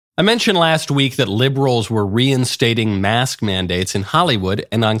I mentioned last week that liberals were reinstating mask mandates in Hollywood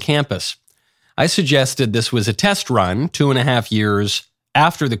and on campus. I suggested this was a test run 2.5 years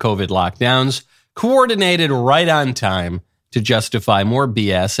after the COVID lockdowns, coordinated right on time to justify more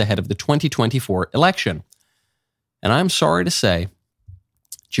BS ahead of the 2024 election. And I'm sorry to say,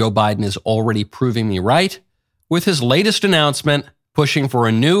 Joe Biden is already proving me right with his latest announcement pushing for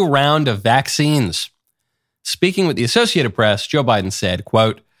a new round of vaccines. Speaking with the Associated Press, Joe Biden said,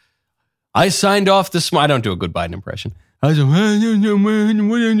 quote, I signed off this morning. I don't do a good Biden impression.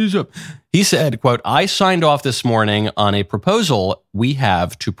 He said, quote, I signed off this morning on a proposal we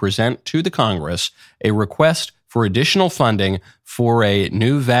have to present to the Congress a request for additional funding for a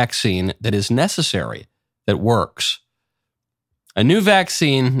new vaccine that is necessary, that works. A new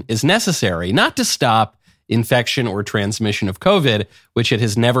vaccine is necessary not to stop infection or transmission of COVID, which it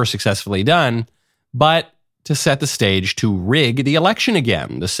has never successfully done, but to set the stage to rig the election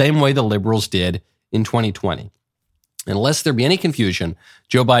again, the same way the liberals did in 2020. And lest there be any confusion,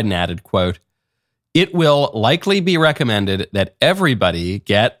 Joe Biden added, quote, it will likely be recommended that everybody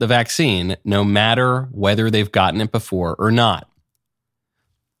get the vaccine no matter whether they've gotten it before or not.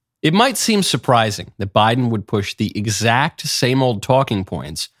 It might seem surprising that Biden would push the exact same old talking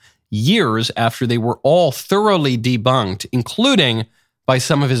points years after they were all thoroughly debunked, including by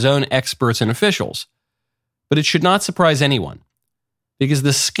some of his own experts and officials. But it should not surprise anyone, because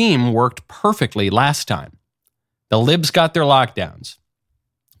the scheme worked perfectly last time. The libs got their lockdowns.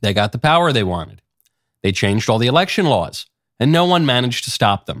 They got the power they wanted. They changed all the election laws, and no one managed to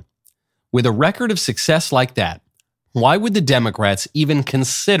stop them. With a record of success like that, why would the Democrats even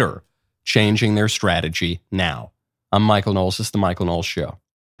consider changing their strategy now? I'm Michael Knowles. This is The Michael Knowles Show.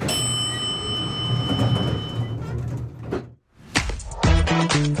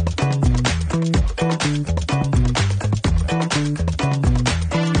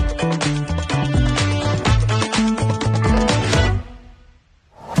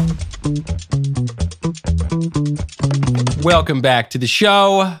 Welcome back to the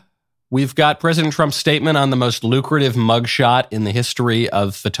show. We've got President Trump's statement on the most lucrative mugshot in the history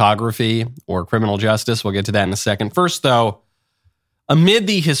of photography or criminal justice. We'll get to that in a second. First, though, amid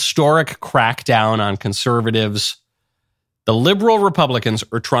the historic crackdown on conservatives, the liberal Republicans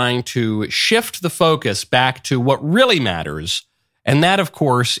are trying to shift the focus back to what really matters, and that, of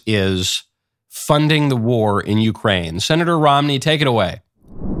course, is funding the war in Ukraine. Senator Romney, take it away.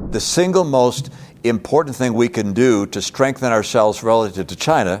 The single most important thing we can do to strengthen ourselves relative to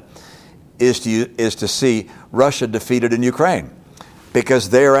China is to see Russia defeated in Ukraine,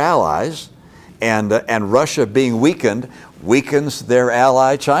 because they're allies, and Russia being weakened weakens their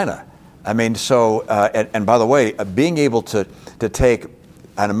ally China. I mean, so and by the way, being able to take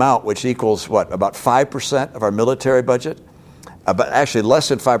an amount which equals about 5% of our military budget, but actually less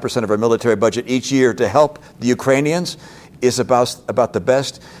than 5% of our military budget each year to help the Ukrainians is about the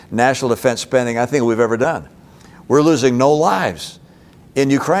best national defense spending I think we've ever done. We're losing no lives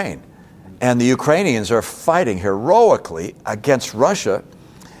in Ukraine, and the Ukrainians are fighting heroically against Russia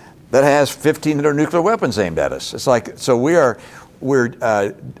that has 1,500 nuclear weapons aimed at us. It's like, so we're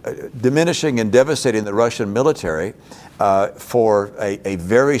diminishing and devastating the Russian military for a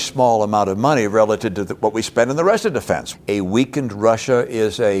very small amount of money relative to what we spend in the rest of defense. A weakened Russia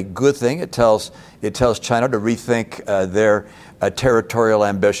is a good thing. It tells China to rethink their territorial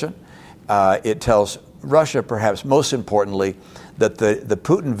ambition. It tells Russia, perhaps most importantly, that the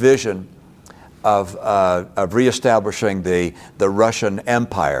Putin vision of reestablishing the Russian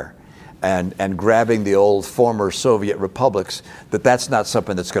Empire and grabbing the old former Soviet republics, that's not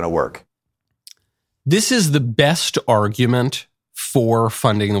something that's going to work. This is the best argument for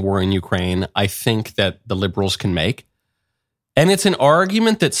funding the war in Ukraine I think that the liberals can make. And it's an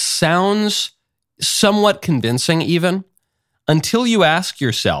argument that sounds somewhat convincing even, until you ask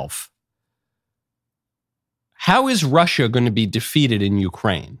yourself, how is Russia going to be defeated in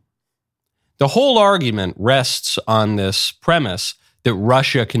Ukraine? The whole argument rests on this premise that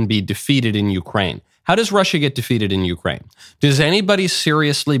Russia can be defeated in Ukraine. How does Russia get defeated in Ukraine? Does anybody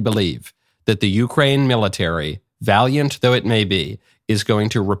seriously believe that the Ukraine military, valiant though it may be, is going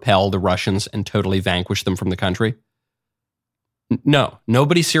to repel the Russians and totally vanquish them from the country? No,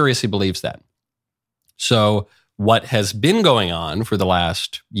 nobody seriously believes that. So what has been going on for the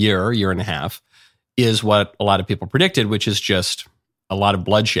last year and a half is what a lot of people predicted, which is just a lot of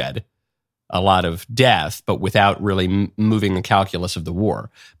bloodshed, a lot of death, but without really moving the calculus of the war.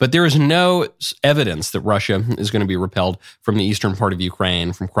 But there is no evidence that Russia is going to be repelled from the eastern part of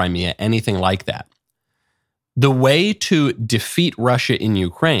Ukraine, from Crimea, anything like that. The way to defeat Russia in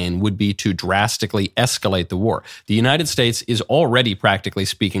Ukraine would be to drastically escalate the war. The United States is already, practically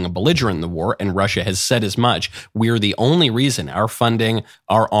speaking, a belligerent in the war, and Russia has said as much. We're the only reason, our funding,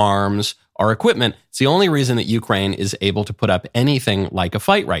 our arms, our equipment, it's the only reason that Ukraine is able to put up anything like a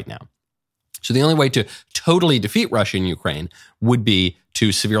fight right now. So the only way to totally defeat Russia in Ukraine would be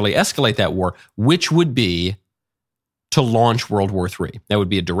to severely escalate that war, which would be to launch World War III. That would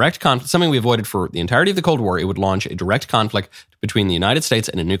be a direct conflict, something we avoided for the entirety of the Cold War. It would launch a direct conflict between the United States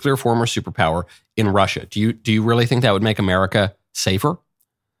and a nuclear former superpower in Russia. Do you really think that would make America safer?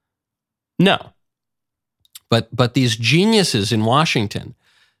 No. But these geniuses in Washington,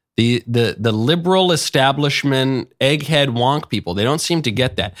 the liberal establishment, egghead wonk people, they don't seem to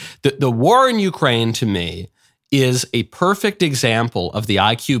get that. The war in Ukraine, to me, is a perfect example of the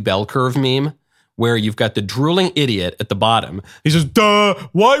IQ bell curve meme, where you've got the drooling idiot at the bottom. He says, duh,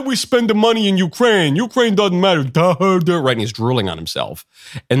 why we spend the money in Ukraine? Ukraine doesn't matter, duh, right? And he's drooling on himself.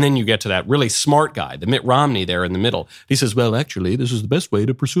 And then you get to that really smart guy, the Mitt Romney there in the middle. He says, well, actually, this is the best way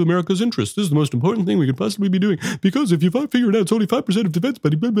to pursue America's interests. This is the most important thing we could possibly be doing. Because if you figure it out, it's only 5% of defense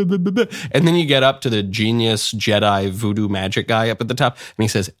budget, blah, blah, blah, blah, blah. And then you get up to the genius Jedi voodoo magic guy up at the top. And he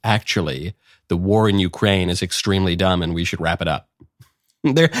says, actually, the war in Ukraine is extremely dumb and we should wrap it up.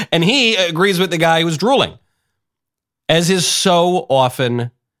 And he agrees with the guy who's drooling, as is so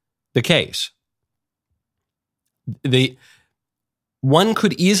often the case. One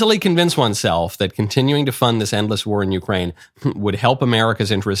could easily convince oneself that continuing to fund this endless war in Ukraine would help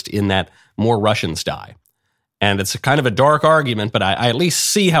America's interest in that more Russians die. And it's a kind of a dark argument, but I at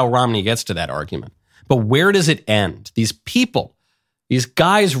least see how Romney gets to that argument. But where does it end? These people, these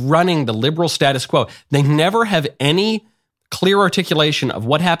guys running the liberal status quo, they never have any clear articulation of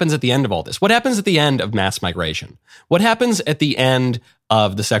what happens at the end of all this. What happens at the end of mass migration? What happens at the end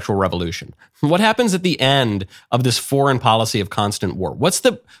of the sexual revolution? What happens at the end of this foreign policy of constant war? What's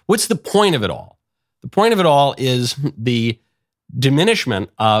the point of it all? The point of it all is the diminishment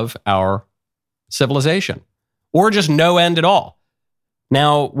of our civilization, or just no end at all.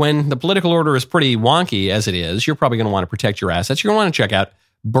 Now, when the political order is pretty wonky as it is, you're probably going to want to protect your assets. You're going to want to check out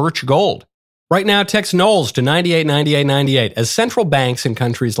Birch Gold. Right now, text Knowles to 989898. As central banks in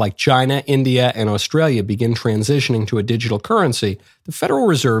countries like China, India, and Australia begin transitioning to a digital currency, the Federal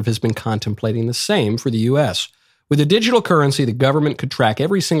Reserve has been contemplating the same for the U.S. With a digital currency, the government could track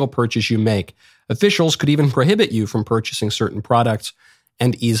every single purchase you make. Officials could even prohibit you from purchasing certain products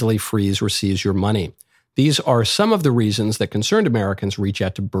and easily freeze or seize your money. These are some of the reasons that concerned Americans reach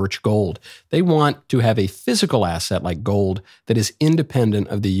out to Birch Gold. They want to have a physical asset like gold that is independent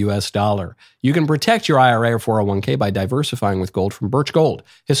of the U.S. dollar. You can protect your IRA or 401k by diversifying with gold from Birch Gold.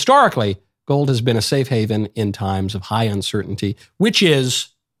 Historically, gold has been a safe haven in times of high uncertainty, which is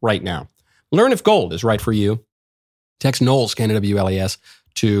right now. Learn if gold is right for you. Text Knowles, KNWLES,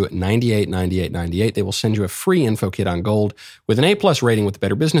 to 989898. They will send you a free info kit on gold with an A+ rating with the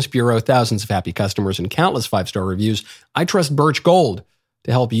Better Business Bureau, thousands of happy customers, and countless 5-star reviews. I trust Birch Gold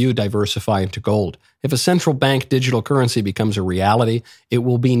to help you diversify into gold. If a central bank digital currency becomes a reality, it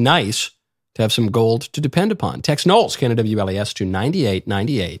will be nice to have some gold to depend upon. Text Knowles, KNWLES, to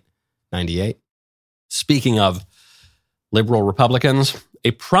 989898. Speaking of liberal Republicans,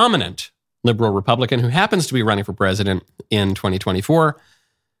 a prominent liberal Republican who happens to be running for president in 2024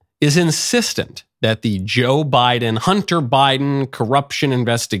 is insistent that the Joe Biden, Hunter Biden corruption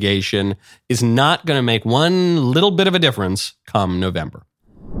investigation is not going to make one little bit of a difference come November.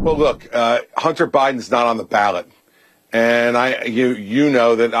 Well, look, Hunter Biden's not on the ballot. And you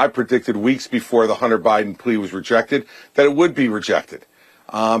know that I predicted weeks before the Hunter Biden plea was rejected that it would be rejected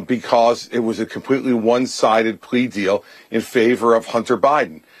because it was a completely one-sided plea deal in favor of Hunter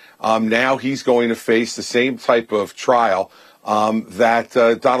Biden. Now he's going to face the same type of trial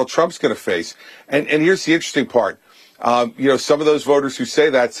that Donald Trump's going to face. And here's the interesting part. Some of those voters who say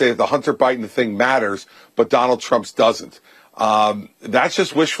the Hunter Biden thing matters, but Donald Trump's doesn't. That's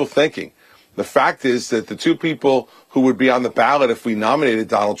just wishful thinking. The fact is that the two people who would be on the ballot if we nominated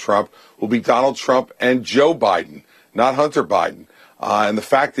Donald Trump will be Donald Trump and Joe Biden, not Hunter Biden. And the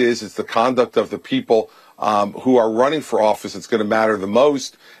fact is, it's the conduct of the people who are running for office that's going to matter the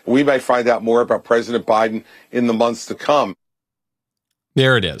most. We may find out more about President Biden in the months to come.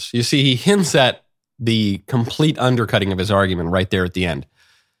 There it is. You see, he hints at the complete undercutting of his argument right there at the end.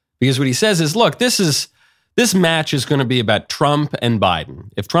 Because what he says is, look, this match is going to be about Trump and Biden.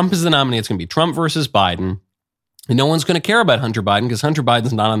 If Trump is the nominee, it's going to be Trump versus Biden. And no one's going to care about Hunter Biden because Hunter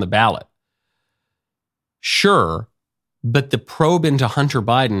Biden's not on the ballot. Sure, but the probe into Hunter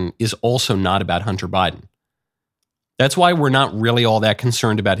Biden is also not about Hunter Biden. That's why we're not really all that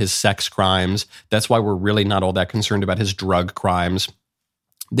concerned about his sex crimes. That's why we're really not all that concerned about his drug crimes.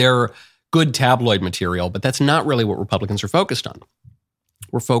 They're good tabloid material, but that's not really what Republicans are focused on.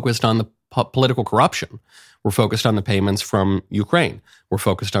 We're focused on the political corruption. We're focused on the payments from Ukraine. We're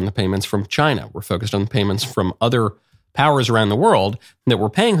focused on the payments from China. We're focused on the payments from other powers around the world that were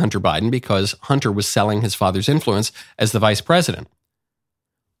paying Hunter Biden because Hunter was selling his father's influence as the vice president.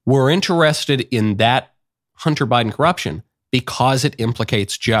 We're interested in that Hunter Biden corruption because it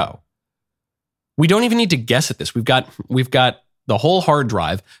implicates Joe. We don't even need to guess at this. We've got the whole hard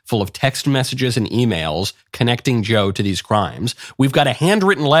drive full of text messages and emails connecting Joe to these crimes. We've got a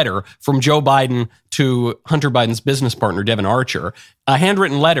handwritten letter from Joe Biden to Hunter Biden's business partner, Devon Archer, a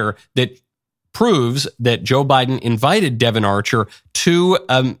handwritten letter that proves that Joe Biden invited Devon Archer to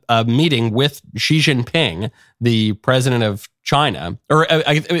a meeting with Xi Jinping, the president of China, or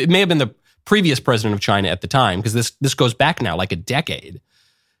it may have been the previous president of China at the time, because this goes back now like a decade.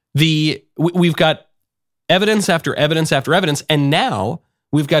 We've got evidence after evidence after evidence, and now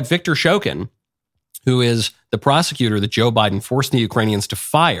we've got Viktor Shokin, who is the prosecutor that Joe Biden forced the Ukrainians to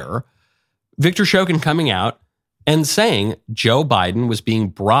fire. Viktor Shokin coming out and saying Joe Biden was being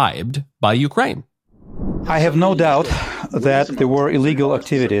bribed by Ukraine. I have no doubt that there were illegal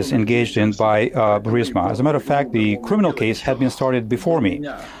activities engaged in by Burisma. As a matter of fact, the criminal case had been started before me.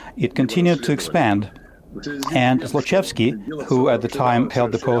 It continued to expand. And Zlochevsky, who at the time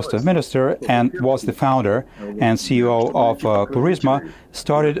held the post of minister and was the founder and CEO of Burisma,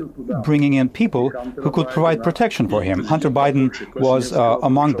 started bringing in people who could provide protection for him. Hunter Biden was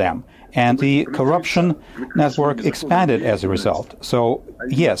among them. And the corruption network expanded as a result. So,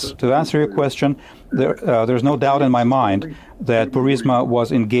 yes, to answer your question, there's no doubt in my mind that Burisma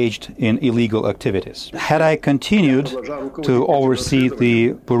was engaged in illegal activities. Had I continued to oversee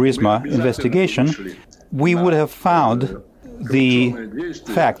the Burisma investigation, we would have found the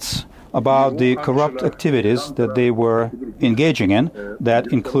facts about the corrupt activities that they were engaging in that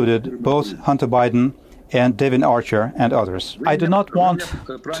included both Hunter Biden and Devon Archer and others. I do not want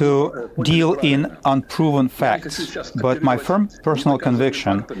to deal in unproven facts, but my firm personal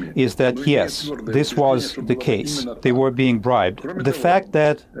conviction is that, yes, this was the case. They were being bribed. The fact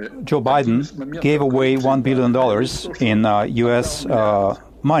that Joe Biden gave away $1 billion in U.S.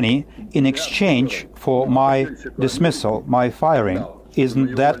 money in exchange for my dismissal, my firing,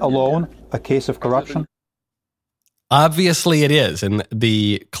 isn't that alone a case of corruption? Obviously it is. And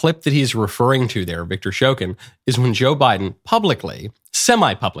the clip that he's referring to there, Viktor Shokin, is when Joe Biden publicly,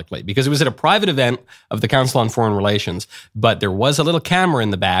 semi-publicly, because it was at a private event of the Council on Foreign Relations, but there was a little camera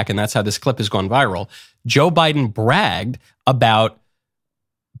in the back, and that's how this clip has gone viral. Joe Biden bragged about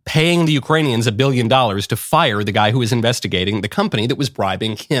paying the Ukrainians $1 billion to fire the guy who was investigating the company that was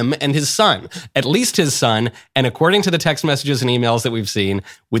bribing him and his son. At least his son, and according to the text messages and emails that we've seen,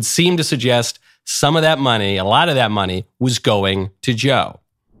 would seem to suggest some of that money, a lot of that money, was going to Joe.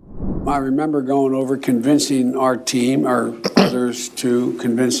 I remember going over convincing our team, or others too,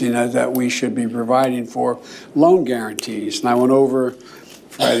 convincing us that we should be providing for loan guarantees. And I went over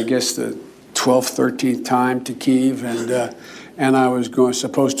for, I guess, the 12th, 13th time to Kyiv, and I was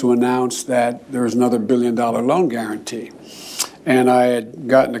supposed to announce that there was another $1 billion loan guarantee. And I had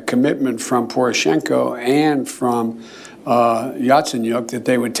gotten a commitment from Poroshenko and from Yatsenyuk that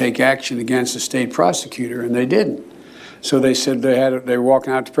they would take action against the state prosecutor, and they didn't. So they said they were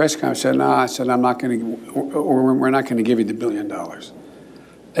walking out to press conference. I said, no, I said, we're not going to give you the $1 billion.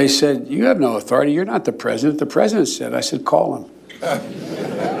 They said, you have no authority. You're not the president. The president said. I said, call him.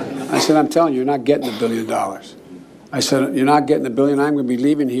 I said, I'm telling you, you're not getting the $1 billion. I said, you're not getting the $1 billion. I'm going to be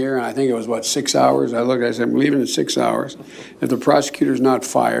leaving here. And I think it was, 6 hours? I said, I'm leaving in 6 hours. If the prosecutor's not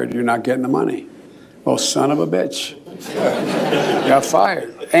fired, you're not getting the money. Well, son of a bitch. Got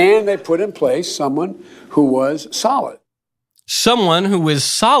fired. And they put in place someone who was solid. Someone who was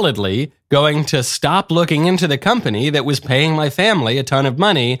solidly going to stop looking into the company that was paying my family a ton of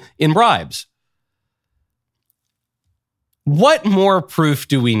money in bribes. What more proof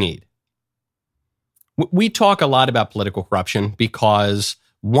do we need? We talk a lot about political corruption because,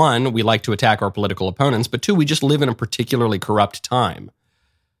 one, we like to attack our political opponents, but two, we just live in a particularly corrupt time.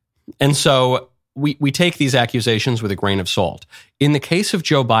 And so we take these accusations with a grain of salt. In the case of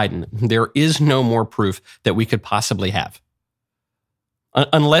Joe Biden, there is no more proof that we could possibly have.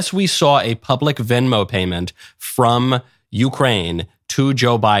 Unless we saw a public Venmo payment from Ukraine to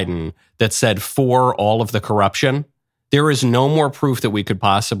Joe Biden that said for all of the corruption, there is no more proof that we could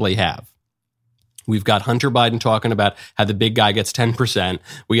possibly have. We've got Hunter Biden talking about how the big guy gets 10%.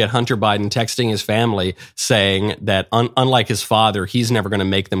 We got Hunter Biden texting his family saying that unlike his father, he's never going to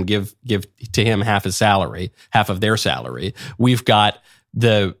make them give to him half of their salary. We've got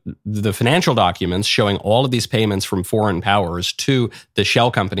the financial documents showing all of these payments from foreign powers to the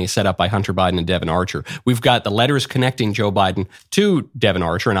shell company set up by Hunter Biden and Devon Archer. We've got the letters connecting Joe Biden to Devon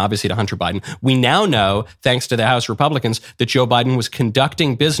Archer and obviously to Hunter Biden. We now know, thanks to the House Republicans, that Joe Biden was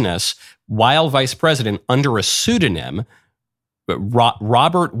conducting business while vice president under a pseudonym,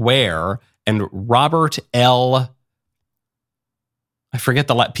 Robert Ware and Robert L.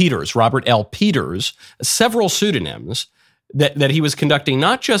 Peters, Robert L. Peters, several pseudonyms, that he was conducting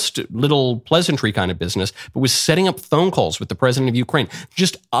not just little pleasantry kind of business, but was setting up phone calls with the president of Ukraine.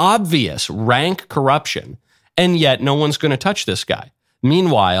 Just obvious rank corruption. And yet no one's going to touch this guy.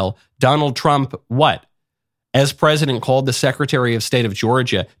 Meanwhile, Donald Trump, as president, called the Secretary of State of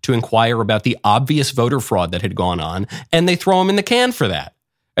Georgia to inquire about the obvious voter fraud that had gone on, and they throw him in the can for that.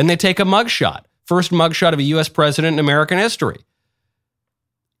 And they take a mugshot. First mugshot of a U.S. president in American history.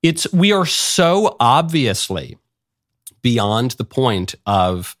 We are so obviously beyond the point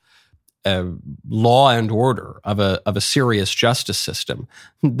of law and order, of a serious justice system,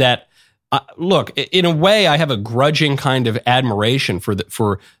 that look, in a way, I have a grudging kind of admiration for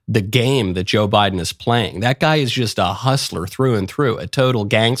the game that Joe Biden is playing. That guy is just a hustler through and through, a total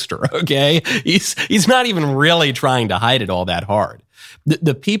gangster. Okay, he's not even really trying to hide it all that hard.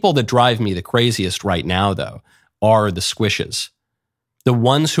 The people that drive me the craziest right now, though, are the squishes. The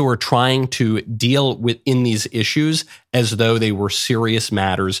ones who are trying to deal in these issues as though they were serious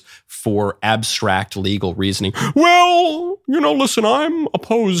matters for abstract legal reasoning. Well, listen, I'm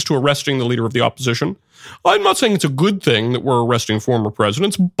opposed to arresting the leader of the opposition. I'm not saying it's a good thing that we're arresting former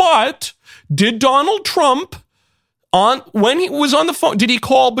presidents, but did Donald Trump, when he was on the phone, did he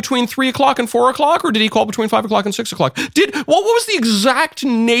call between 3 o'clock and 4 o'clock, or did he call between 5 o'clock and 6 o'clock? What was the exact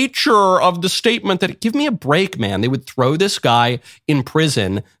nature of the statement that, give me a break, man? They would throw this guy in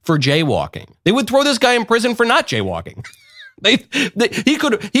prison for jaywalking. They would throw this guy in prison for not jaywalking.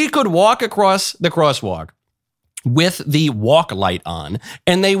 He could walk across the crosswalk with the walk light on,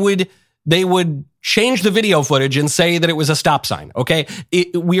 and they would change the video footage and say that it was a stop sign. Okay,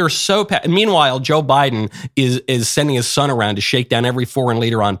 we are so. Meanwhile, Joe Biden is sending his son around to shake down every foreign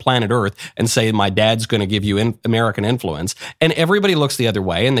leader on planet Earth and say, "My dad's going to give you American influence," and everybody looks the other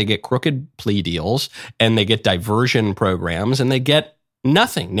way, and they get crooked plea deals, and they get diversion programs, and they get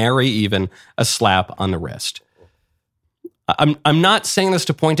nothing, nary even a slap on the wrist. I'm not saying this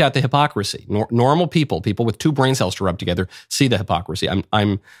to point out the hypocrisy. Normal people with two brain cells to rub together, see the hypocrisy.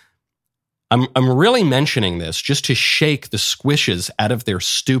 I'm really mentioning this just to shake the squishes out of their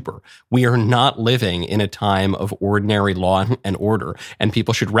stupor. We are not living in a time of ordinary law and order, and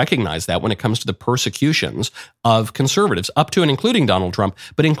people should recognize that when it comes to the persecutions of conservatives, up to and including Donald Trump,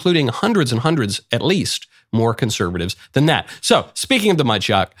 but including hundreds and hundreds, at least, more conservatives than that. So, speaking of the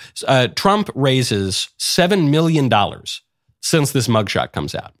mugshot, Trump raises $7 million since this mugshot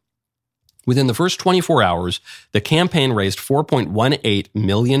comes out. Within the first 24 hours, the campaign raised $4.18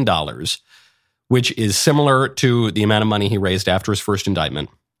 million, which is similar to the amount of money he raised after his first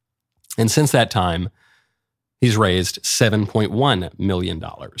indictment. And since that time, he's raised $7.1 million.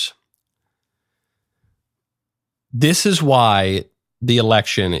 This is why the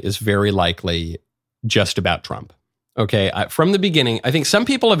election is very likely just about Trump. Okay, from the beginning, I think some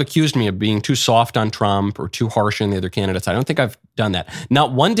people have accused me of being too soft on Trump or too harsh on the other candidates. I don't think I've done that.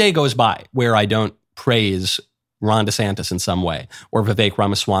 Not one day goes by where I don't praise Ron DeSantis in some way, or Vivek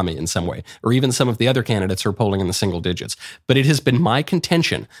Ramaswamy in some way, or even some of the other candidates who are polling in the single digits. But it has been my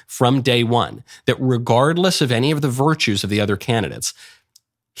contention from day one that regardless of any of the virtues of the other candidates,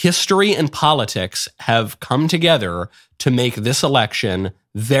 history and politics have come together to make this election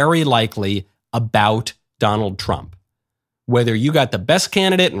very likely about Donald Trump. Whether you got the best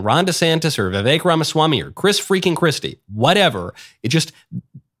candidate in Ron DeSantis or Vivek Ramaswamy or Chris freaking Christie, whatever, it just,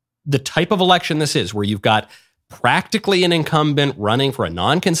 the type of election this is, where you've got practically an incumbent running for a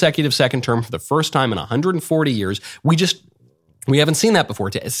non-consecutive second term for the first time in 140 years. We haven't seen that before.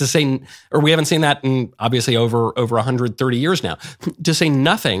 It's to say, or we haven't seen that in obviously over 130 years now. To say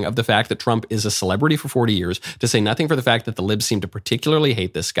nothing of the fact that Trump is a celebrity for 40 years, to say nothing for the fact that the libs seem to particularly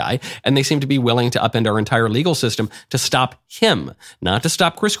hate this guy, and they seem to be willing to upend our entire legal system to stop him, not to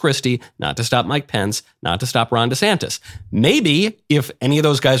stop Chris Christie, not to stop Mike Pence, not to stop Ron DeSantis. Maybe if any of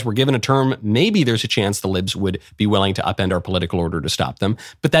those guys were given a term, maybe there's a chance the libs would be willing to upend our political order to stop them.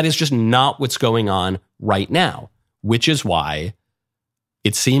 But that is just not what's going on right now. Which is why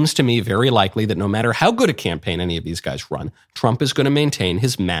it seems to me very likely that no matter how good a campaign any of these guys run, Trump is going to maintain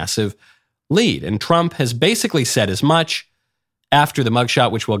his massive lead. And Trump has basically said as much after the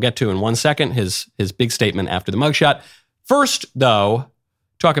mugshot, which we'll get to in 1 second, his big statement after the mugshot. First, though,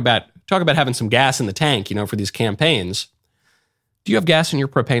 talk about having some gas in the tank, for these campaigns. Do you have gas in your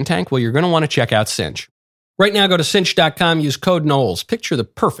propane tank? Well, you're going to want to check out Cinch. Right now, go to cinch.com, use code Knowles. Picture the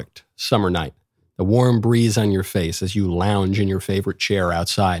perfect summer night. The warm breeze on your face as you lounge in your favorite chair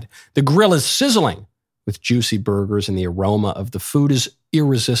outside. The grill is sizzling with juicy burgers and the aroma of the food is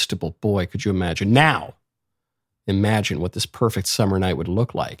irresistible. Boy, could you imagine. Now, imagine what this perfect summer night would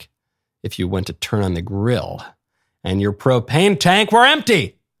look like if you went to turn on the grill and your propane tank were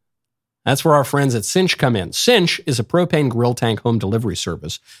empty. That's where our friends at Cinch come in. Cinch is a propane grill tank home delivery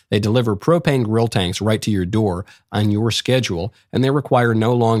service. They deliver propane grill tanks right to your door on your schedule, and they require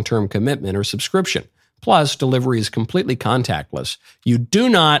no long-term commitment or subscription. Plus, delivery is completely contactless. You do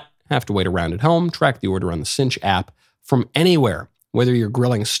not have to wait around at home. Track the order on the Cinch app from anywhere. Whether you're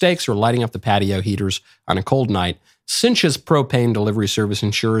grilling steaks or lighting up the patio heaters on a cold night, Cinch's propane delivery service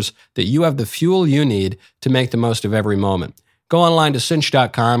ensures that you have the fuel you need to make the most of every moment. Go online to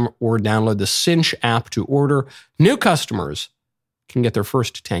cinch.com or download the Cinch app to order. New customers can get their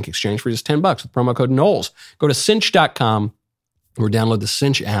first tank exchange for just $10 with promo code Knowles. Go to cinch.com or download the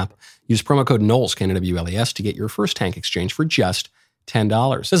Cinch app. Use promo code Knowles, K-N-W-L-E-S, to get your first tank exchange for just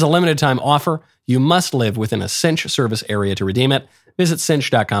 $10. This is a limited time offer. You must live within a Cinch service area to redeem it. Visit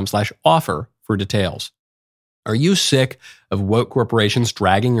cinch.com/offer for details. Are you sick of woke corporations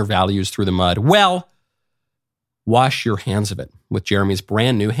dragging your values through the mud? Well, wash your hands of it with Jeremy's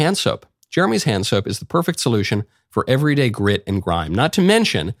brand new hand soap. Jeremy's hand soap is the perfect solution for everyday grit and grime. Not to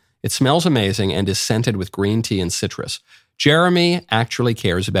mention, it smells amazing and is scented with green tea and citrus. Jeremy actually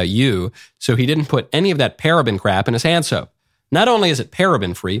cares about you, so he didn't put any of that paraben crap in his hand soap. Not only is it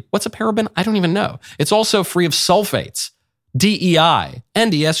paraben-free, what's a paraben? I don't even know. It's also free of sulfates, DEI,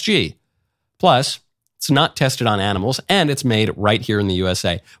 and ESG. Plus, it's not tested on animals, and it's made right here in the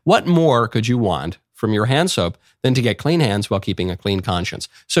USA. What more could you want from your hand soap than to get clean hands while keeping a clean conscience?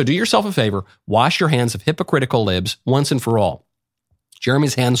 So do yourself a favor, wash your hands of hypocritical libs once and for all.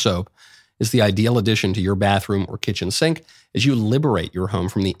 Jeremy's hand soap is the ideal addition to your bathroom or kitchen sink as you liberate your home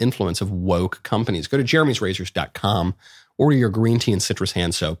from the influence of woke companies. Go to jeremy'srazors.com, order your green tea and citrus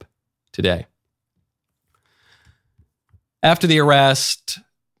hand soap today. After the arrest,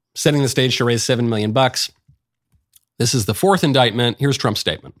 setting the stage to raise $7 million, this is the fourth indictment. Here's Trump's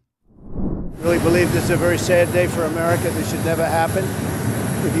statement. I really believe this is a very sad day for America. This should never happen.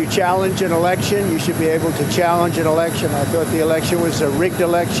 If you challenge an election, you should be able to challenge an election. I thought the election was a rigged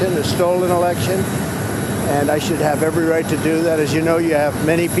election, a stolen election, and I should have every right to do that. As you know, you have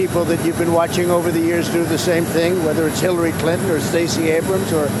many people that you've been watching over the years do the same thing, whether it's Hillary Clinton or Stacey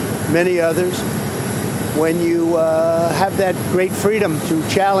Abrams or many others. When you have that great freedom to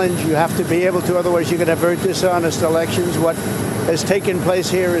challenge, you have to be able to, otherwise you're going to have very dishonest elections. What has taken place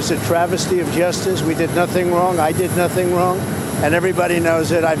here is a travesty of justice. We did nothing wrong. I did nothing wrong. And everybody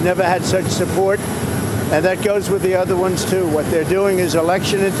knows it. I've never had such support. And that goes with the other ones, too. What they're doing is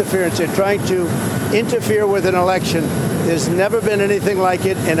election interference. They're trying to interfere with an election. There's never been anything like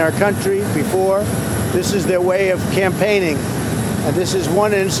it in our country before. This is their way of campaigning. And this is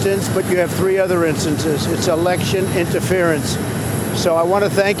one instance, but you have three other instances. It's election interference. So I want to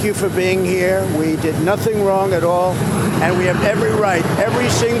thank you for being here. We did nothing wrong at all. And we have every right, every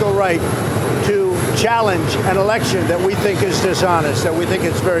single right, to challenge an election that we think is dishonest, that we think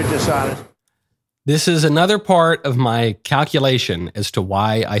is very dishonest. This is another part of my calculation as to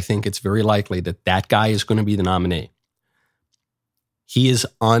why I think it's very likely that that guy is going to be the nominee. He is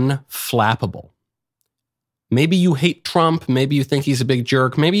unflappable. Maybe you hate Trump. Maybe you think he's a big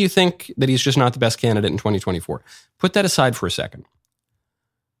jerk. Maybe you think that he's just not the best candidate in 2024. Put that aside for a second.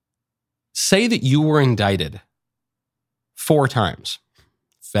 Say that you were indicted 4 times.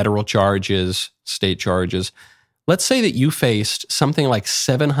 Federal charges, state charges. Let's say that you faced something like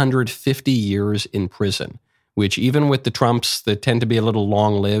 750 years in prison, which even with the Trumps that tend to be a little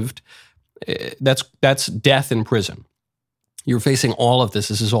long-lived, that's death in prison. You're facing all of this.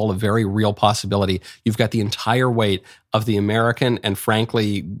 This is all a very real possibility. You've got the entire weight of the American and,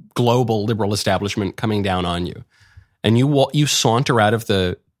 frankly, global liberal establishment coming down on you. And you saunter out of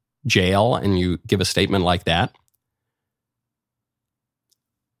the jail and you give a statement like that.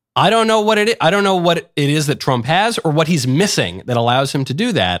 I don't know what it is. I don't know what it is that Trump has or what he's missing that allows him to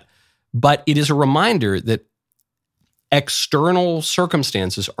do that. But it is a reminder that external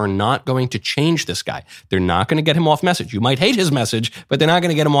circumstances are not going to change this guy. They're not going to get him off message. You might hate his message, but they're not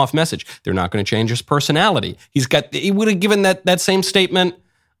going to get him off message. They're not going to change his personality. He would have given that same statement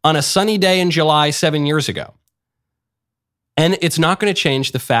on a sunny day in July 7 years ago. And it's not going to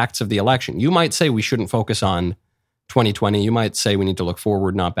change the facts of the election. You might say we shouldn't focus on 2020. You might say we need to look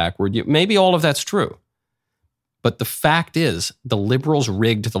forward, not backward. Maybe all of that's true. But the fact is, the liberals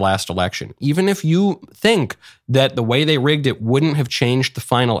rigged the last election. Even if you think that the way they rigged it wouldn't have changed the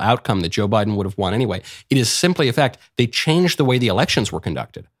final outcome, that Joe Biden would have won anyway, it is simply a fact. They changed the way the elections were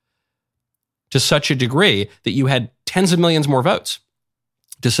conducted to such a degree that you had tens of millions more votes,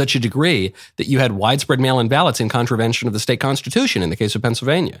 to such a degree that you had widespread mail-in ballots in contravention of the state constitution in the case of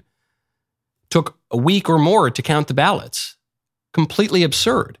Pennsylvania. Took a week or more to count the ballots. Completely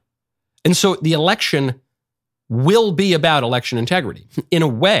absurd. And so the election will be about election integrity. In a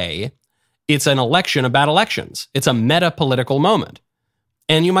way, it's an election about elections. It's a meta-political moment.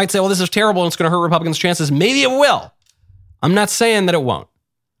 And you might say, well, this is terrible and it's going to hurt Republicans' chances. Maybe it will. I'm not saying that it won't.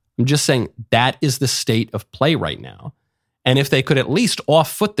 I'm just saying that is the state of play right now. And if they could at least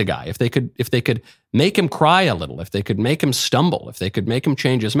off-foot the guy, if they could make him cry a little, if they could make him stumble, if they could make him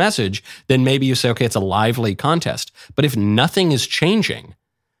change his message, then maybe you say, okay, it's a lively contest. But if nothing is changing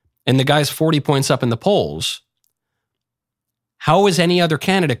and the guy's 40 points up in the polls, how is any other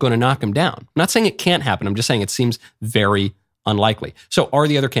candidate going to knock him down? I'm not saying it can't happen. I'm just saying it seems very unlikely. So are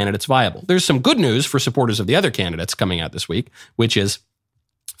the other candidates viable? There's some good news for supporters of the other candidates coming out this week, which is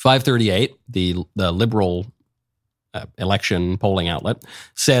 538, the liberal election polling outlet,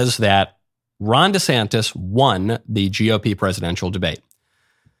 says that Ron DeSantis won the GOP presidential debate.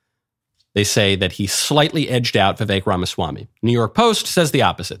 They say that he slightly edged out Vivek Ramaswamy. New York Post says the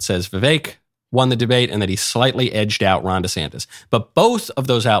opposite, says Vivek won the debate and that he slightly edged out Ron DeSantis. But both of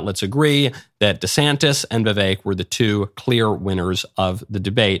those outlets agree that DeSantis and Vivek were the two clear winners of the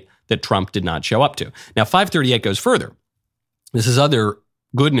debate that Trump did not show up to. Now, 538 goes further. This is other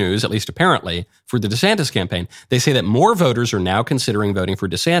good news, at least apparently, for the DeSantis campaign. They say that more voters are now considering voting for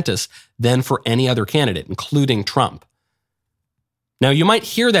DeSantis than for any other candidate, including Trump. Now, you might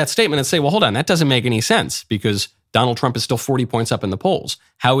hear that statement and say, well, hold on, that doesn't make any sense because Donald Trump is still 40 points up in the polls.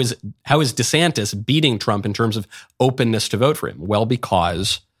 How is DeSantis beating Trump in terms of openness to vote for him? Well,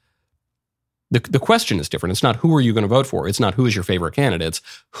 because the question is different. It's not who are you going to vote for. It's not who is your favorite candidate. It's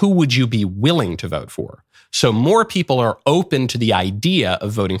who would you be willing to vote for. So more people are open to the idea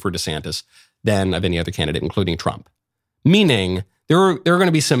of voting for DeSantis than of any other candidate, including Trump. Meaning there are going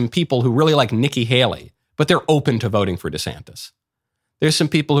to be some people who really like Nikki Haley, but they're open to voting for DeSantis. There's some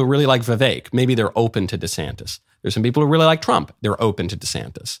people who really like Vivek. Maybe they're open to DeSantis. There's some people who really like Trump. They're open to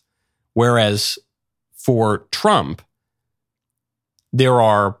DeSantis. Whereas for Trump, there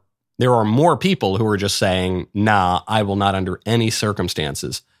are more people who are just saying, nah, I will not under any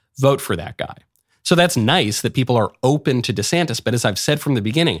circumstances vote for that guy. So that's nice that people are open to DeSantis. But as I've said from the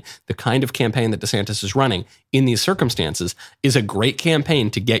beginning, the kind of campaign that DeSantis is running in these circumstances is a great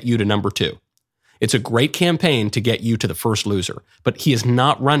campaign to get you to number 2. It's a great campaign to get you to the first loser. But he is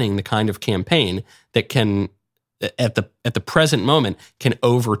not running the kind of campaign that can, at the present moment, can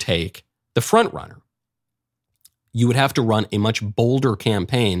overtake the front runner. You would have to run a much bolder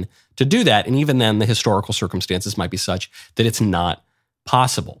campaign to do that. And even then, the historical circumstances might be such that it's not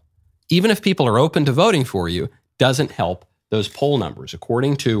possible. Even if people are open to voting for you, doesn't help those poll numbers.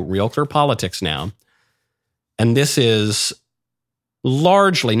 According to Real Clear Politics now, and this is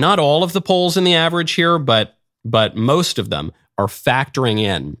largely, not all of the polls in the average here, but most of them are factoring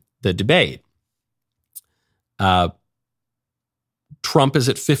in the debate. Trump is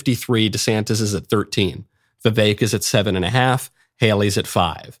at 53, DeSantis is at 13. Vivek is at 7.5, Haley's at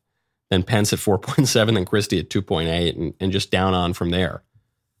 5. Then Pence at 4.7, then Christie at 2.8, and just down on from there.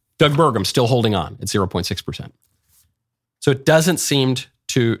 Doug Burgum still holding on at 0.6%. So it doesn't seem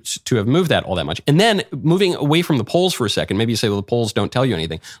to have moved that all that much. And then moving away from the polls for a second, maybe you say, well, the polls don't tell you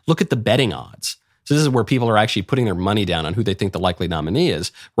anything. Look at the betting odds. So this is where people are actually putting their money down on who they think the likely nominee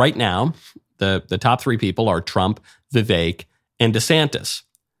is. Right now, the top 3 people are Trump, Vivek, and DeSantis.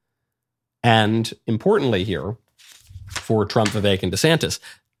 And importantly here, for Trump, Vivek, and DeSantis,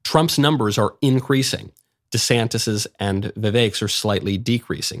 Trump's numbers are increasing. DeSantis's and Vivek's are slightly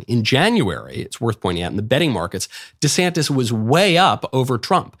decreasing. In January, it's worth pointing out, in the betting markets, DeSantis was way up over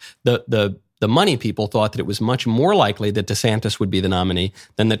Trump. The money people thought that it was much more likely that DeSantis would be the nominee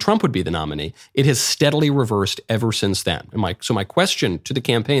than that Trump would be the nominee. It has steadily reversed ever since then. So my question to the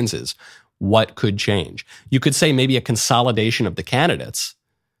campaigns is, what could change? You could say maybe a consolidation of the candidates.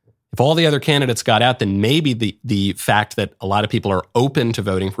 If all the other candidates got out, then maybe the fact that a lot of people are open to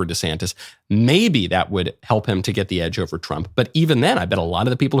voting for DeSantis, maybe that would help him to get the edge over Trump. But even then, I bet a lot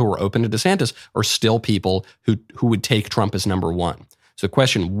of the people who are open to DeSantis are still people who would take Trump as number 1. So the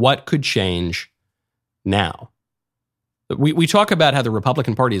question, what could change now? We talk about how the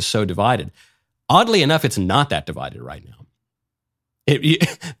Republican Party is so divided. Oddly enough, it's not that divided right now.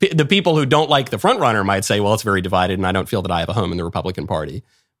 The people who don't like the front runner might say, well, it's very divided and I don't feel that I have a home in the Republican Party.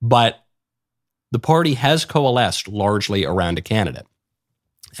 But the party has coalesced largely around a candidate.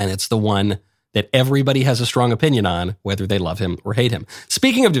 And it's the one that everybody has a strong opinion on, whether they love him or hate him.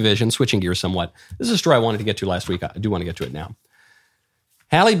 Speaking of division, switching gears somewhat, this is a story I wanted to get to last week. I do want to get to it now.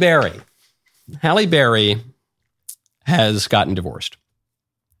 Halle Berry. Halle Berry has gotten divorced.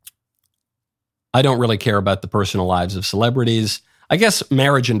 I don't really care about the personal lives of celebrities. I guess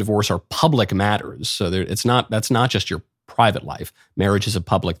marriage and divorce are public matters, so that's not just your private life. Marriage is a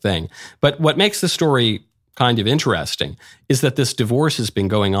public thing. But what makes the story kind of interesting is that this divorce has been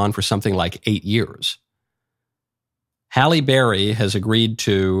going on for something like 8 years. Halle Berry has agreed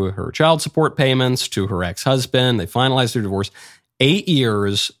to her child support payments to her ex-husband. They finalized their divorce 8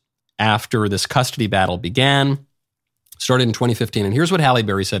 years after this custody battle began. Started in 2015. And here's what Halle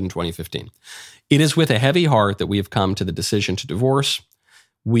Berry said in 2015. It is with a heavy heart that we have come to the decision to divorce.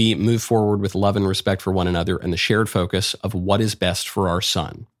 We move forward with love and respect for one another and the shared focus of what is best for our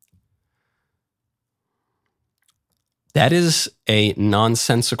son. That is a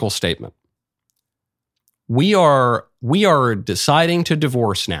nonsensical statement. We are deciding to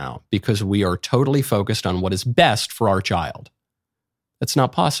divorce now because we are totally focused on what is best for our child. That's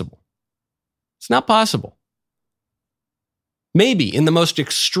not possible. It's not possible. Maybe in the most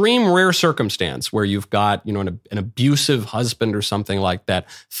extreme rare circumstance where you've got, an abusive husband or something like that,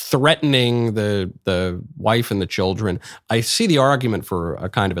 threatening the wife and the children, I see the argument for a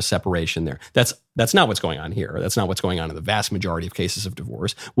kind of a separation there. That's not what's going on here. That's not what's going on in the vast majority of cases of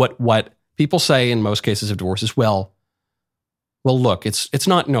divorce. What people say in most cases of divorce is, well, look, it's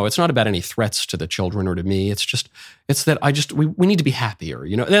not about any threats to the children or to me. It's that we need to be happier.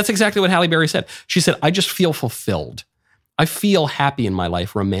 That's exactly what Halle Berry said. She said, I just feel fulfilled. I feel happy in my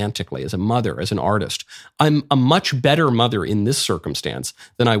life romantically, as a mother, as an artist. I'm a much better mother in this circumstance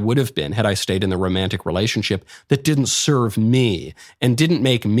than I would have been had I stayed in the romantic relationship that didn't serve me and didn't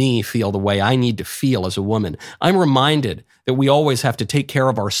make me feel the way I need to feel as a woman. I'm reminded that we always have to take care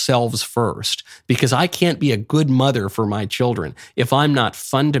of ourselves first, because I can't be a good mother for my children if I'm not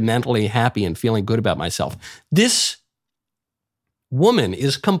fundamentally happy and feeling good about myself. This woman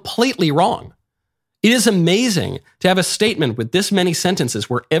is completely wrong. It is amazing to have a statement with this many sentences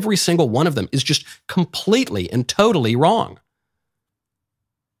where every single one of them is just completely and totally wrong.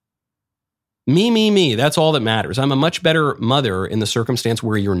 Me, that's all that matters. I'm a much better mother in the circumstance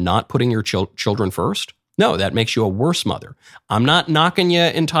where you're not putting your children first. No, that makes you a worse mother. I'm not knocking you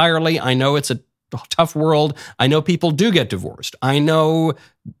entirely. I know it's a tough world. I know people do get divorced. I know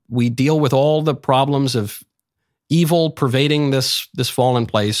we deal with all the problems of evil pervading this fallen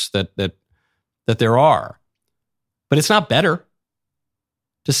place that there are. But it's not better.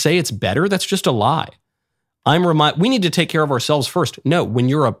 To say it's better, that's just a lie. We need to take care of ourselves first. No, when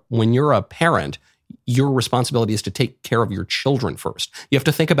you're a parent, your responsibility is to take care of your children first. You have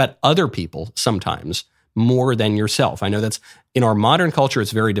to think about other people sometimes more than yourself. I know that's in our modern culture,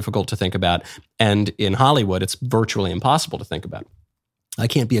 it's very difficult to think about. And in Hollywood, it's virtually impossible to think about. I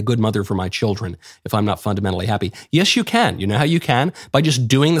can't be a good mother for my children if I'm not fundamentally happy. Yes, you can. You know how you can? By just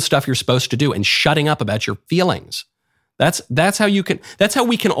doing the stuff you're supposed to do and shutting up about your feelings. That's how you can. That's how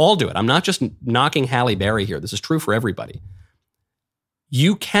we can all do it. I'm not just knocking Halle Berry here. This is true for everybody.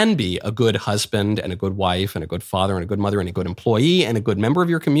 You can be a good husband and a good wife and a good father and a good mother and a good employee and a good member of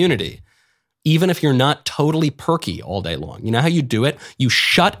your community, even if you're not totally perky all day long. You know how you do it? You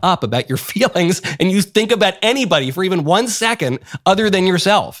shut up about your feelings and you think about anybody for even 1 second other than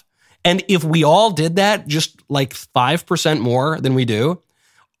yourself. And if we all did that, just like 5% more than we do,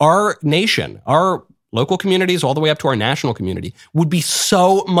 our nation, our local communities, all the way up to our national community, would be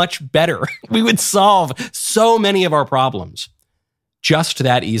so much better. We would solve so many of our problems just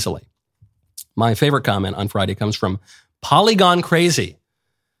that easily. My favorite comment on Friday comes from Polygon Crazy,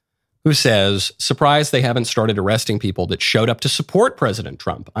 who says, surprised they haven't started arresting people that showed up to support President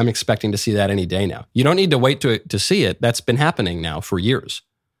Trump. I'm expecting to see that any day now. You don't need to wait to see it. That's been happening now for years.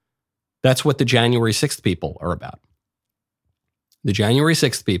 That's what the January 6th people are about. The January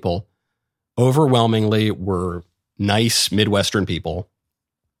 6th people overwhelmingly were nice Midwestern people,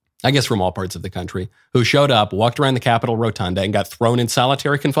 I guess from all parts of the country, who showed up, walked around the Capitol Rotunda, and got thrown in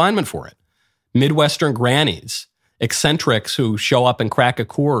solitary confinement for it. Midwestern grannies, eccentrics who show up and crack a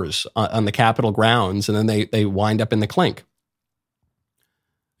Coors on the Capitol grounds, and then they wind up in the clink.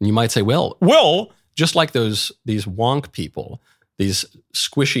 And you might say, well, just like these wonk people, these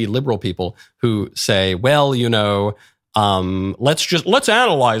squishy liberal people who say, well, Let's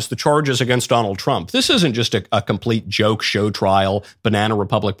analyze the charges against Donald Trump. This isn't just a complete joke show trial, Banana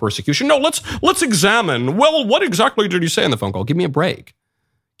Republic persecution. No, let's examine. Well, what exactly did he say in the phone call? Give me a break.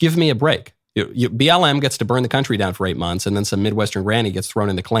 Give me a break. BLM gets to burn the country down for 8 months, and then some Midwestern granny gets thrown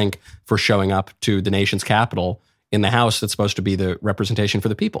in the clink for showing up to the nation's capital in the House that's supposed to be the representation for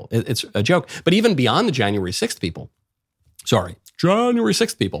the people. It's a joke. But even beyond the January 6th people,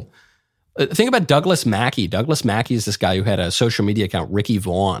 think about Douglas Mackey. Douglas Mackey is this guy who had a social media account, Ricky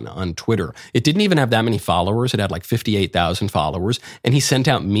Vaughn, on Twitter. It didn't even have that many followers. It had like 58,000 followers. And he sent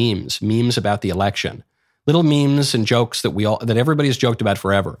out memes about the election. Little memes and jokes that everybody's joked about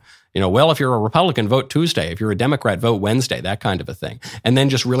forever. Well, if you're a Republican, vote Tuesday. If you're a Democrat, vote Wednesday, that kind of a thing. And then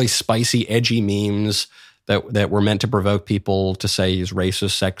just really spicy, edgy memes that were meant to provoke people to say he's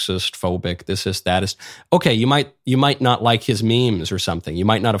racist, sexist, phobic, this is, that is. Okay, you might not like his memes or something. You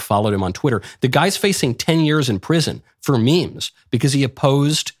might not have followed him on Twitter. The guy's facing 10 years in prison for memes because he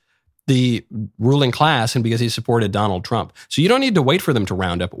opposed the ruling class and because he supported Donald Trump. So you don't need to wait for them to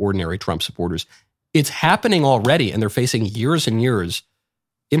round up ordinary Trump supporters. It's happening already, and they're facing years and years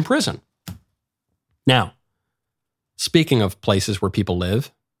in prison. Now, speaking of places where people live,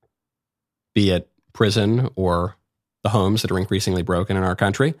 be it prison or the homes that are increasingly broken in our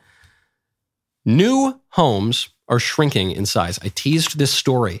country, new homes are shrinking in size. I teased this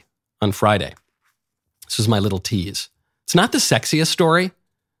story on Friday. This is my little tease. It's not the sexiest story.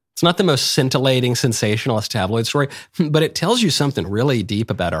 It's not the most scintillating, sensationalist tabloid story, but it tells you something really deep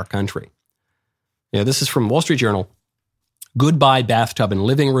about our country. This is from Wall Street Journal. Goodbye bathtub and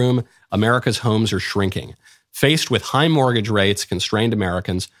living room. America's homes are shrinking. Faced with high mortgage rates, constrained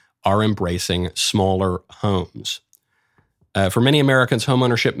Americans are embracing smaller homes. For many Americans,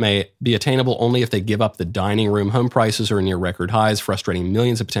 homeownership may be attainable only if they give up the dining room. Home prices are near record highs, frustrating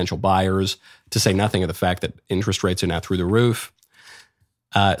millions of potential buyers, to say nothing of the fact that interest rates are now through the roof.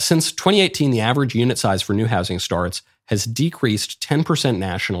 Since 2018, the average unit size for new housing starts has decreased 10%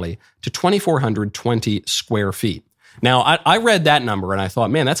 nationally to 2,420 square feet. Now, I read that number and I thought,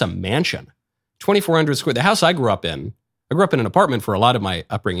 man, that's a mansion. 2,400 square. The house I grew up in an apartment for a lot of my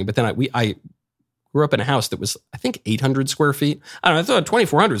upbringing, but then I grew up in a house that was, I think, 800 square feet. I don't know, I thought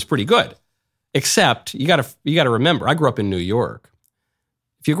 2,400 is pretty good. Except you got to remember, I grew up in New York.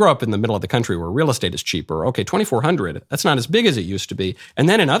 If you grow up in the middle of the country where real estate is cheaper, okay, 2,400, that's not as big as it used to be. And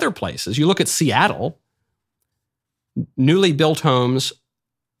then in other places, you look at Seattle, newly built homes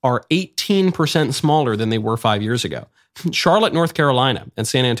are 18% smaller than they were 5 years ago. Charlotte, North Carolina, and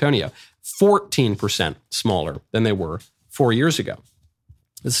San Antonio, 14% smaller than they were 4 years ago.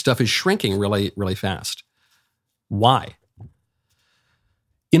 This stuff is shrinking really, really fast. Why?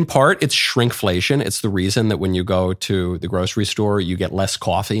 In part, it's shrinkflation. It's the reason that when you go to the grocery store, you get less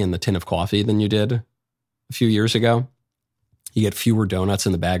coffee in the tin of coffee than you did a few years ago. You get fewer donuts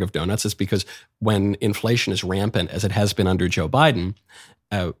in the bag of donuts. It's because when inflation is rampant, as it has been under Joe Biden,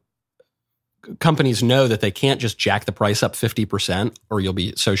 companies know that they can't just jack the price up 50% or you'll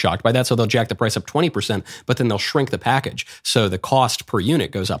be so shocked by that. So they'll jack the price up 20%, but then they'll shrink the package. So the cost per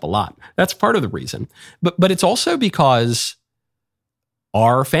unit goes up a lot. That's part of the reason. But it's also because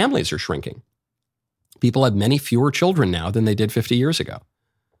our families are shrinking. People have many fewer children now than they did 50 years ago.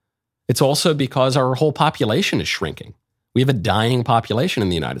 It's also because our whole population is shrinking. We have a dying population in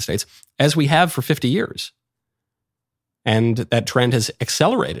the United States, as we have for 50 years. And that trend has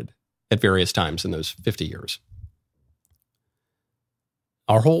accelerated at various times in those 50 years.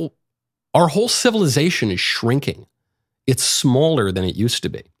 Our whole civilization is shrinking. It's smaller than it used to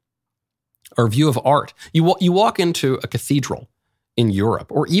be. Our view of art. You walk into a cathedral in Europe,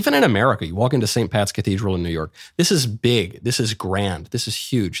 or even in America, you walk into St. Pat's Cathedral in New York. This is big. This is grand. This is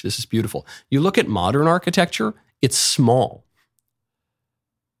huge. This is beautiful. You look at modern architecture, it's small.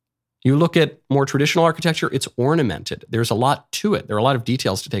 You look at more traditional architecture, it's ornamented. There's a lot to it. There are a lot of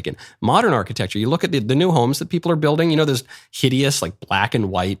details to take in. Modern architecture, you look at the new homes that people are building, there's hideous, like black and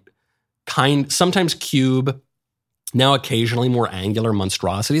white, sometimes cube, now occasionally more angular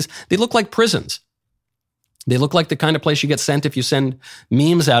monstrosities. They look like prisons. They look like the kind of place you get sent if you send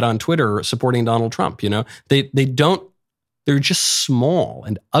memes out on Twitter supporting Donald Trump. They're just small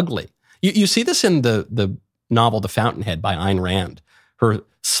and ugly. You see this in the novel The Fountainhead by Ayn Rand, her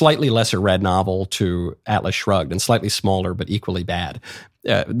slightly lesser read novel to Atlas Shrugged, and slightly smaller but equally bad.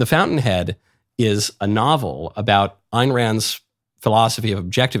 The Fountainhead is a novel about Ayn Rand's philosophy of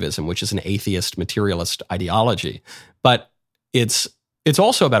objectivism, which is an atheist materialist ideology. But it's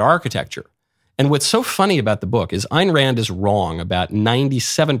also about architecture. And what's so funny about the book is Ayn Rand is wrong about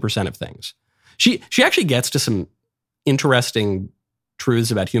 97% of things. She actually gets to some interesting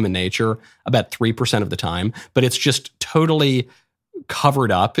truths about human nature about 3% of the time, but it's just totally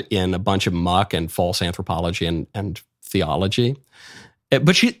covered up in a bunch of muck and false anthropology and theology.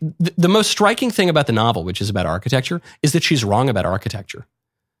 But the most striking thing about the novel, which is about architecture, is that she's wrong about architecture.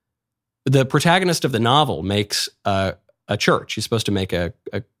 The protagonist of the novel makes a church. She's supposed to make a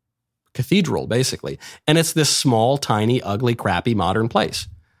cathedral, basically. And it's this small, tiny, ugly, crappy, modern place.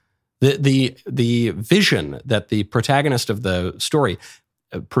 The vision that the protagonist of the story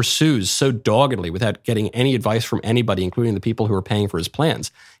pursues so doggedly without getting any advice from anybody, including the people who are paying for his plans,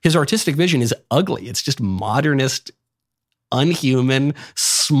 his artistic vision is ugly. It's just modernist, unhuman,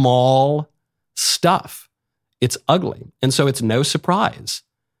 small stuff. It's ugly. And so it's no surprise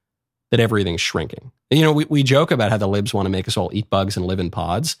that everything's shrinking. You know, we joke about how the libs want to make us all eat bugs and live in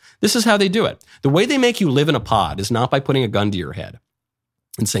pods. This is how they do it. The way they make you live in a pod is not by putting a gun to your head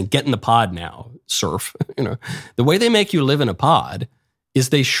and saying, get in the pod now, serf. You know, the way they make you live in a pod is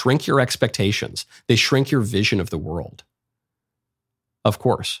they shrink your expectations. They shrink your vision of the world. Of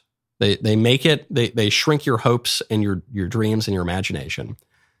course. They make it, they shrink your hopes and your dreams and your imagination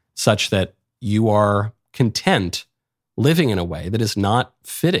such that you are content living in a way that is not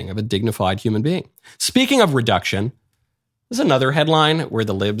fitting of a dignified human being. Speaking of reduction, there's another headline where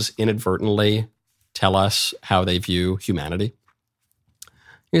the libs inadvertently tell us how they view humanity.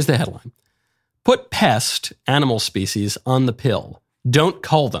 Here's the headline. Put pest animal species on the pill. Don't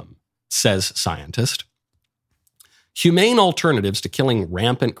cull them, says scientist. Humane alternatives to killing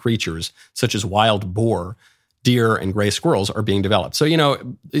rampant creatures such as wild boar, deer, and gray squirrels are being developed. So, you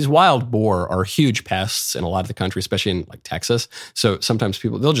know, these wild boar are huge pests in a lot of the country, especially in like Texas. So sometimes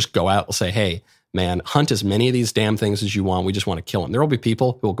they'll just go out and say, hey, man, hunt as many of these damn things as you want. We just want to kill them. There will be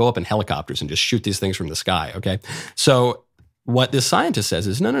people who will go up in helicopters and just shoot these things from the sky, okay? So what this scientist says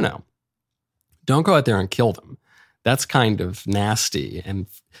is, no. Don't go out there and kill them. That's kind of nasty and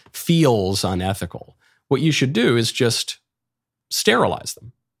feels unethical. What you should do is just sterilize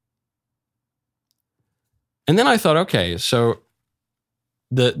them. And then I thought, okay, so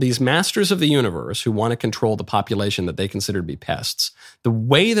these masters of the universe who want to control the population that they consider to be pests, the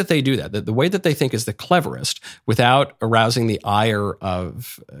way that they do that, the way that they think is the cleverest without arousing the ire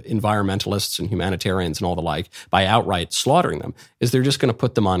of environmentalists and humanitarians and all the like by outright slaughtering them, is they're just going to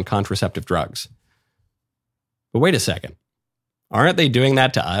put them on contraceptive drugs. But wait a second. Aren't they doing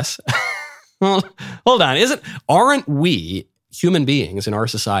that to us? Well, hold on. Aren't we, human beings in our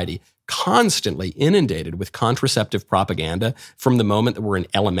society, constantly inundated with contraceptive propaganda from the moment that we're in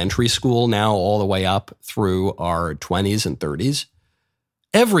elementary school now all the way up through our 20s and 30s?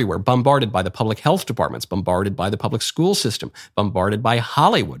 Everywhere, bombarded by the public health departments, bombarded by the public school system, bombarded by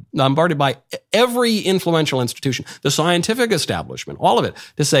Hollywood, bombarded by every influential institution, the scientific establishment, all of it,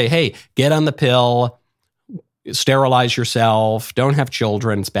 to say, hey, get on the pill, sterilize yourself, don't have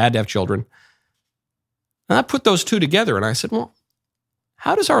children, it's bad to have children. And I put those two together and I said, well,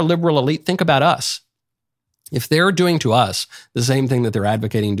 how does our liberal elite think about us? If they're doing to us the same thing that they're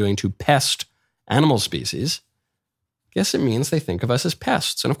advocating doing to pest animal species, I guess it means they think of us as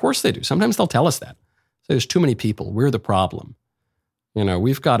pests. And of course they do. Sometimes they'll tell us that. So there's too many people. We're the problem. You know,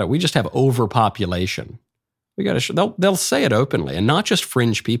 we just have overpopulation. They'll say it openly, and not just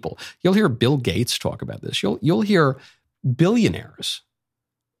fringe people. You'll hear Bill Gates talk about this. You'll hear billionaires.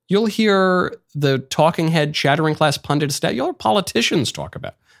 You'll hear the talking head, chattering class pundits. You'll hear politicians talk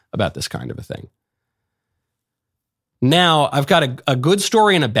about this kind of a thing. Now, I've got a good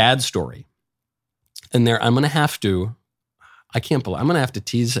story and a bad story. And I'm going to have to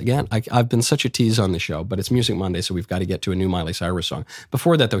tease again. I've been such a tease on the show, but it's Music Monday, so we've got to get to a new Miley Cyrus song.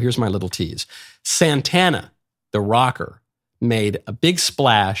 Before that, though, here's my little tease. Santana, the rocker, made a big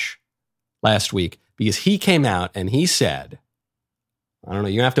splash last week because he came out and he said, I don't know,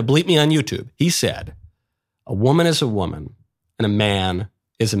 you have to bleep me on YouTube. He said, a woman is a woman and a man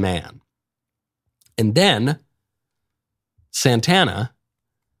is a man. And then Santana,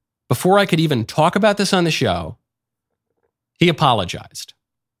 before I could even talk about this on the show, he apologized.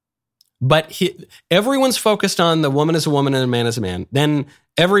 But everyone's focused on the woman is a woman and a man is a man. Then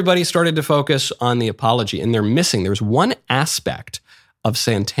everybody started to focus on the apology, and there's one aspect of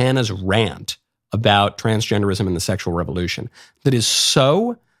Santana's rant about transgenderism and the sexual revolution that is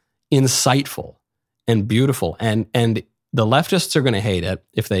so insightful and beautiful. And the leftists are going to hate it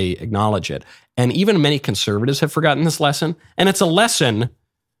if they acknowledge it. And even many conservatives have forgotten this lesson. And it's a lesson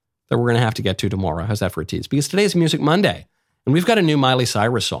that we're going to have to get to tomorrow. How's that for a tease? Because today is Music Monday, and we've got a new Miley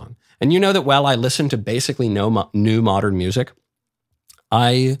Cyrus song. And you know that while I listen to basically no new modern music,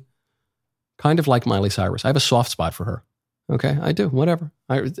 I kind of like Miley Cyrus. I have a soft spot for her. Okay, I do, whatever.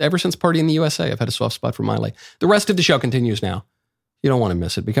 Ever since Party in the USA, I've had a soft spot for Miley. The rest of the show continues now. You don't want to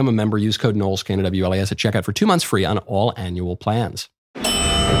miss it. Become a member. Use code Knowles, KNWLAS at checkout for 2 months free on all annual plans.